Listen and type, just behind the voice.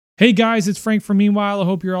Hey guys, it's Frank from Meanwhile. I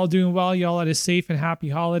hope you're all doing well. Y'all had a safe and happy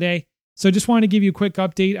holiday. So just wanted to give you a quick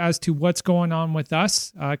update as to what's going on with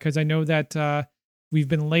us, because I know that we've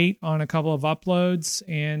been late on a couple of uploads,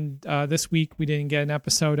 and this week we didn't get an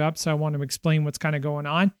episode up. So I want to explain what's kind of going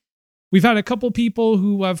on. We've had a couple people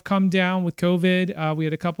who have come down with COVID. We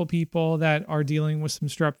had a couple people that are dealing with some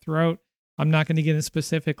strep throat. I'm not going to get into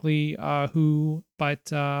specifically who,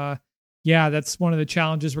 but yeah, that's one of the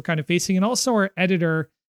challenges we're kind of facing. And also our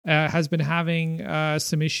editor has been having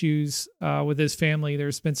some issues with his family.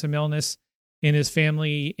 There's been some illness in his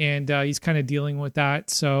family, and he's kind of dealing with that.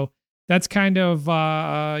 So that's kind of,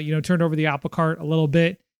 turned over the apple cart a little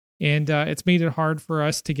bit, and it's made it hard for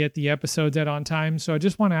us to get the episodes out on time. So I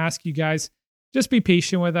just want to ask you guys, just be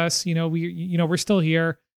patient with us. We're still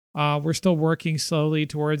here. We're still working slowly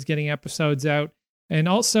towards getting episodes out. And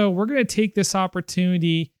also, we're going to take this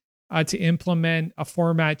opportunity to implement a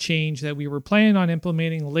format change that we were planning on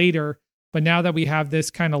implementing later, but now that we have this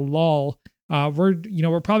kind of lull,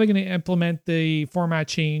 we're probably going to implement the format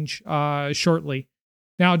change shortly.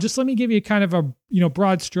 Now, just let me give you kind of a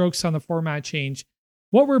broad strokes on the format change.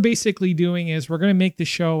 What we're basically doing is we're going to make the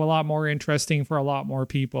show a lot more interesting for a lot more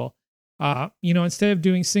people. Instead of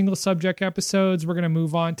doing single subject episodes, we're going to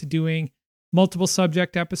move on to doing multiple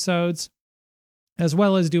subject episodes, as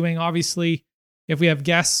well as doing, obviously, if we have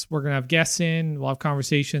guests, we're going to have guests in. We'll have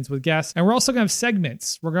conversations with guests. And we're also going to have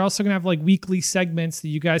segments. We're also going to have like weekly segments that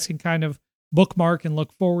you guys can kind of bookmark and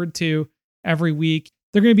look forward to every week.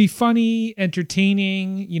 They're going to be funny,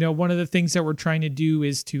 entertaining. One of the things that we're trying to do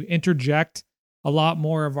is to interject a lot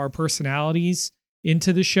more of our personalities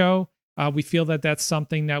into the show. We feel that that's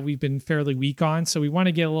something that we've been fairly weak on. So we want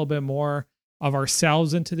to get a little bit more of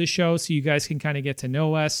ourselves into the show so you guys can kind of get to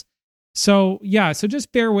know us. So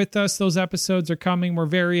just bear with us. Those episodes are coming. We're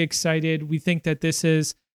very excited. We think that this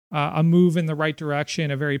is a move in the right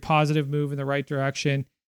direction, a very positive move in the right direction.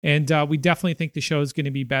 And we definitely think the show is going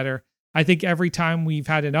to be better. I think every time we've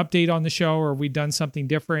had an update on the show, or we've done something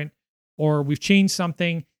different, or we've changed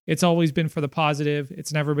something, it's always been for the positive.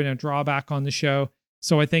 It's never been a drawback on the show.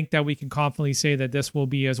 So I think that we can confidently say that this will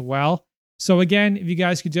be as well. So again, if you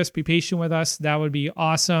guys could just be patient with us, that would be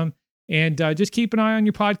awesome. And just keep an eye on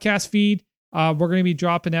your podcast feed. We're going to be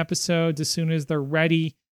dropping episodes as soon as they're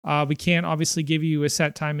ready. We can't obviously give you a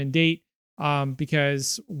set time and date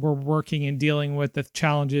because we're working and dealing with the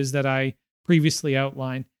challenges that I previously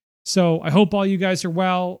outlined. So I hope all you guys are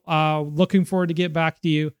well. Looking forward to get back to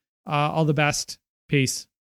you. All the best. Peace.